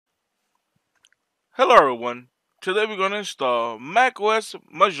Hello everyone. Today we're going to install Mac OS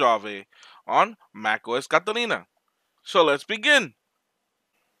Mojava on Mac OS Catalina. So let's begin.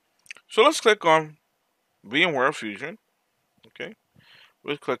 So let's click on VMware Fusion. Okay.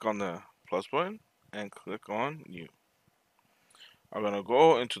 We'll click on the plus button and click on New. I'm going to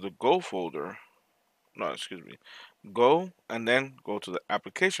go into the Go folder. No, excuse me. Go and then go to the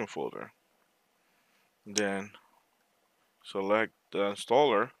application folder. Then select the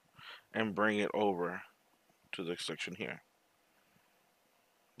installer and bring it over to the section here.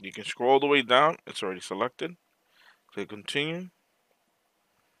 You can scroll all the way down. It's already selected. Click continue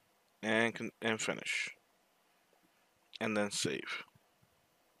and finish, and then save.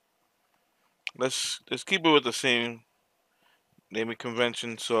 Let's keep it with the same naming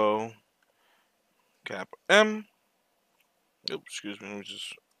convention. So cap M. Oops, excuse me. Let me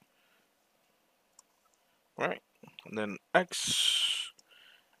just right, and then X.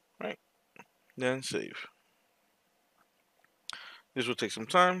 Right, then save. This will take some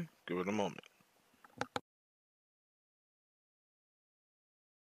time. Give it a moment.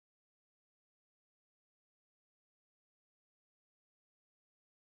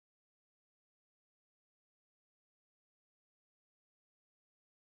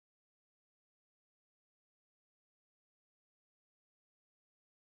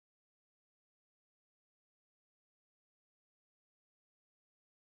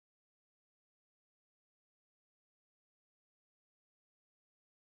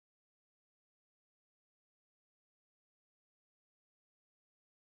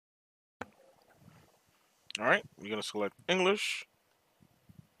 All right, you're gonna select English.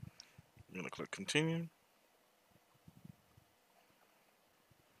 You're gonna click continue.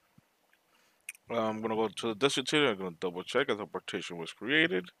 I'm gonna go to the desktop. I'm gonna double check if the partition was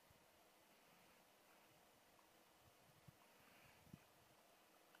created.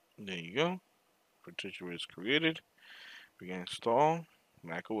 There you go. Partition is created. We can install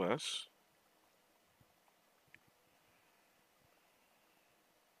Mac OS.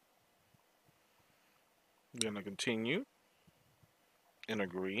 You're gonna continue and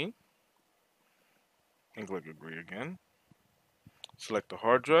agree, and click agree again. Select the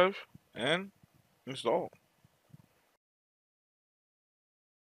hard drive and install.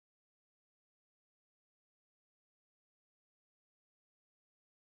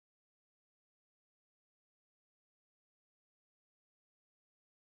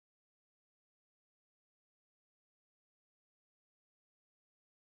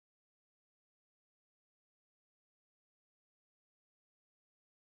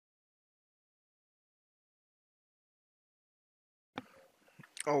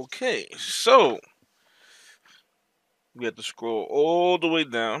 Okay, so we have to scroll all the way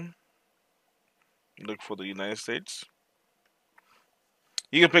down. Look for the United States.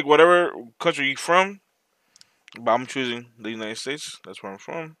 You can pick whatever country you're from, but I'm choosing the United States. That's where I'm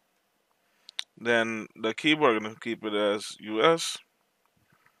from. Then the keyboard, I'm gonna keep it as US.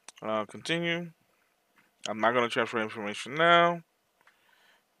 Continue. I'm not gonna transfer information now.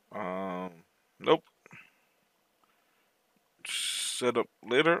 Nope. Set up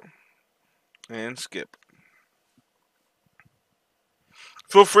later and skip.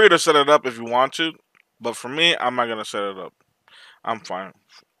 Feel free to set it up if you want to, but for me, I'm not gonna set it up. I'm fine.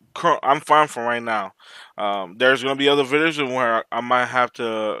 I'm fine for right now. There's gonna be other videos where I might have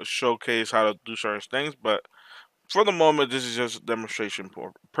to showcase how to do certain things, but for the moment, this is just demonstration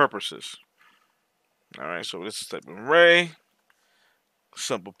purposes. All right, so this is type in Ray.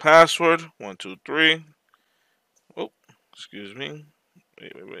 Simple password 123. Oh, excuse me.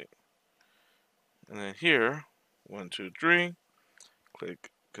 Wait. And then here 123.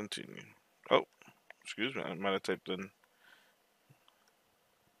 Click continue. Oh, excuse me. I might have typed in.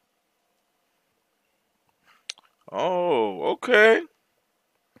 Oh, okay.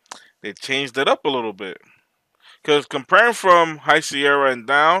 They changed it up a little bit. Because comparing from High Sierra and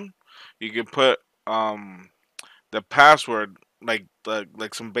down, you can put the password like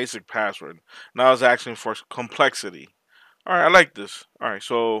some basic password. Now it's asking for complexity. All right, I like this. All right,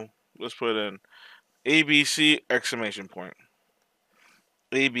 so let's put in ABC exclamation point.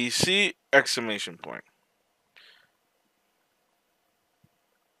 ABC exclamation point.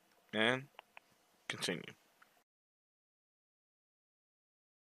 And continue.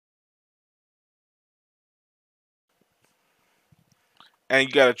 And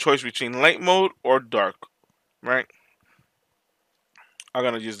you got a choice between light mode or dark, right? I'm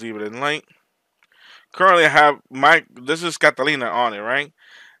gonna just leave it in light. Currently, I have this is Catalina on it, right?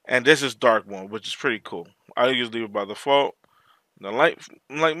 And this is dark mode, which is pretty cool. I just leave it by default, the light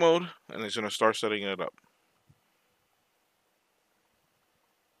mode, and it's gonna start setting it up.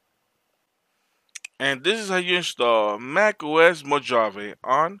 And this is how you install Mac OS Mojave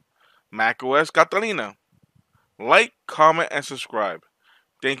on Mac OS Catalina. Like, comment, and subscribe.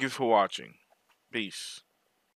 Thank you for watching. Peace.